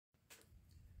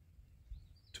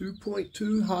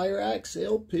2.2 hyrax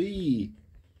LP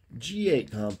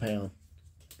G8 compound.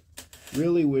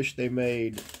 Really wish they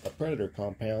made a Predator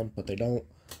compound, but they don't.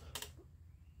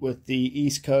 With the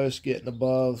East Coast getting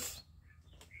above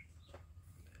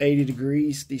 80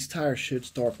 degrees, these tires should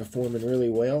start performing really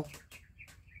well.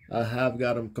 I have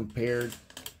got them compared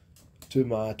to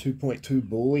my 2.2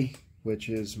 Bully, which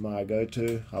is my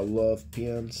go-to. I love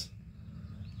pins.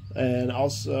 And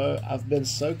also, I've been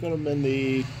soaking them in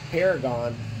the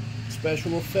Paragon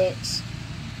special effects.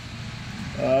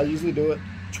 I usually do it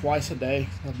twice a day.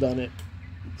 I've done it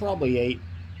probably 8,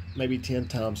 maybe 10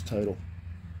 times total.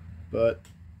 But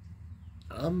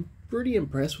I'm pretty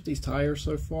impressed with these tires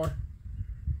so far.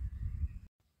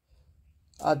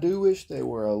 I do wish they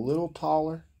were a little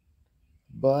taller,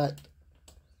 but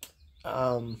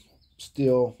I'm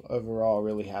still overall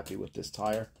really happy with this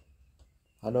tire.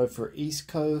 I know for East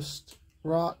Coast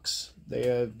rocks, they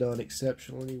have done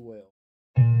exceptionally well.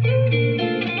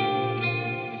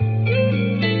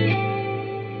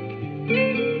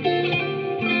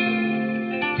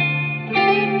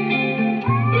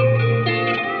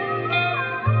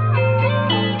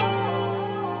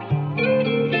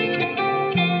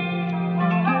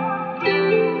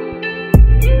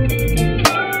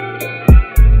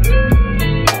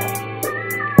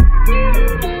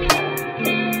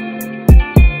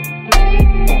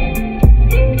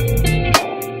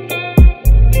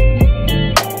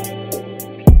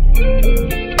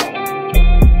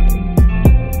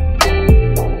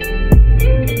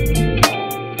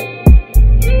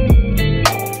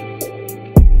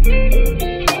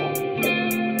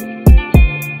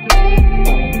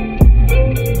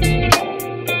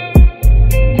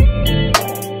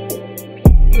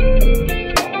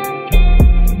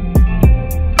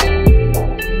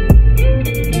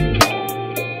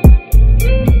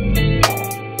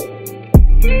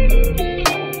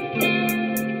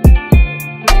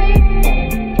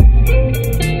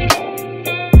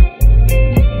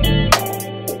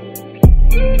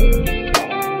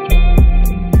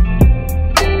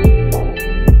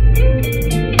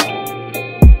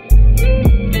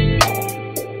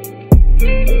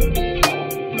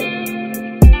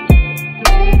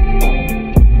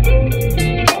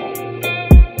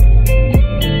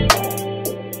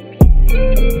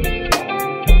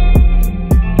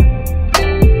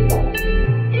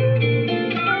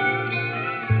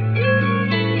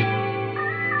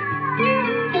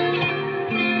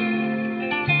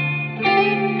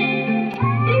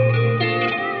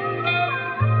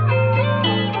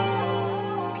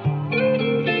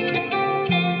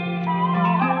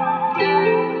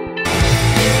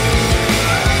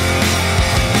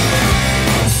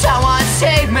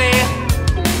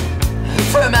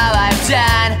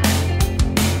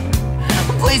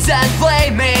 Please don't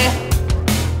blame me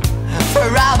for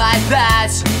all my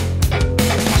past,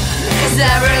 'cause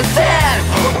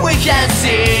everything we can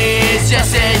see is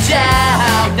just a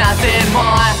joke, nothing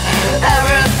more.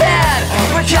 Everything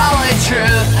we're calling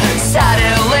truth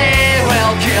suddenly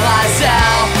will kill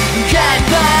ourselves. Can't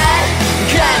fight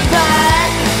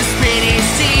the spinning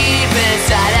deep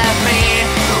inside of me.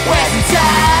 Wasting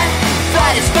time,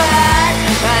 fight is fun,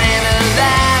 and even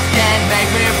laugh can make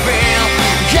me feel.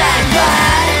 Can't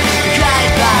fight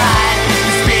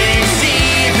the spinning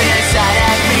deep inside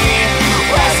of me.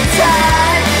 Wasting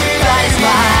time, fight is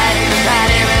fun, and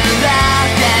even laugh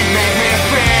can make me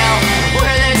feel.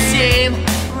 We're the team,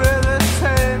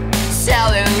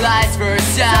 selling lights for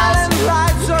ourselves,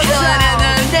 killing in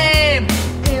the name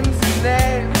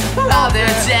of the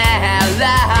damn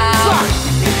loud.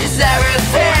 'Cause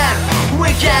everything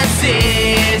we can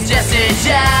see is just a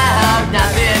joke,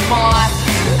 nothing more.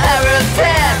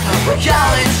 Everything we're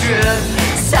calling truth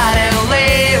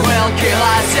suddenly